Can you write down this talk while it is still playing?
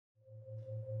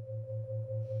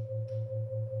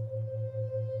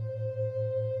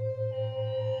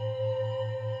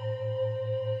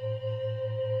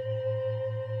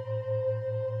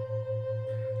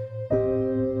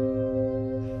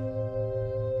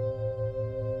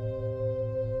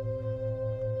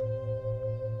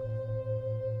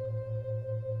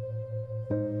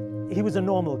He was a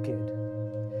normal kid.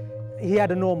 He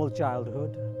had a normal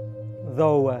childhood,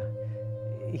 though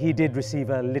he did receive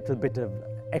a little bit of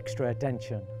extra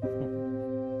attention.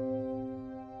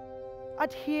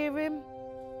 I'd hear him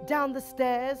down the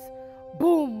stairs,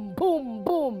 boom, boom,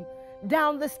 boom,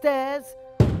 down the stairs,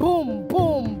 boom,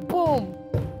 boom, boom.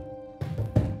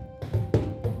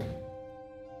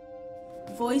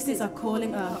 Voices are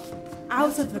calling up,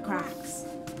 out of the cracks.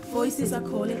 Voices are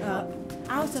calling up,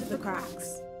 out of the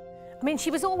cracks. I mean,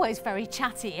 she was always very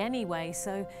chatty anyway,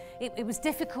 so it was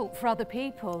difficult for other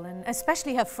people, and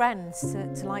especially her friends,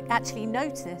 to like actually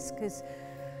notice, because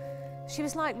she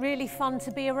was like really fun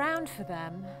to be around for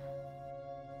them.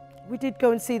 We did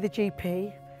go and see the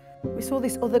GP. We saw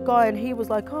this other guy and he was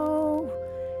like, oh,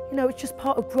 you know, it's just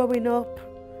part of growing up.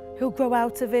 He'll grow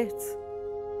out of it.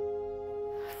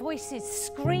 Voices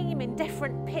scream in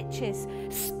different pitches,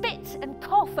 spit and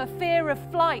cough a fear of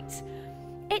flight,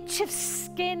 itch of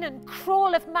skin and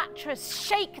crawl of mattress,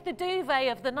 shake the duvet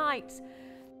of the night.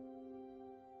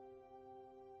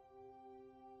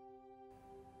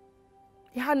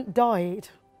 He hadn't died,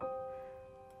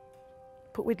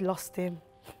 but we'd lost him.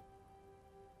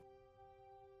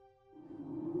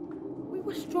 We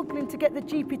were struggling to get the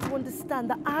GP to understand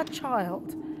that our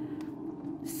child,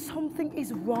 something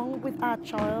is wrong with our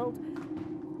child.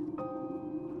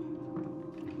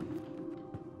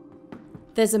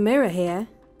 There's a mirror here,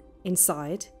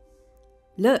 inside.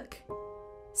 Look,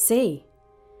 see,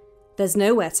 there's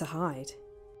nowhere to hide.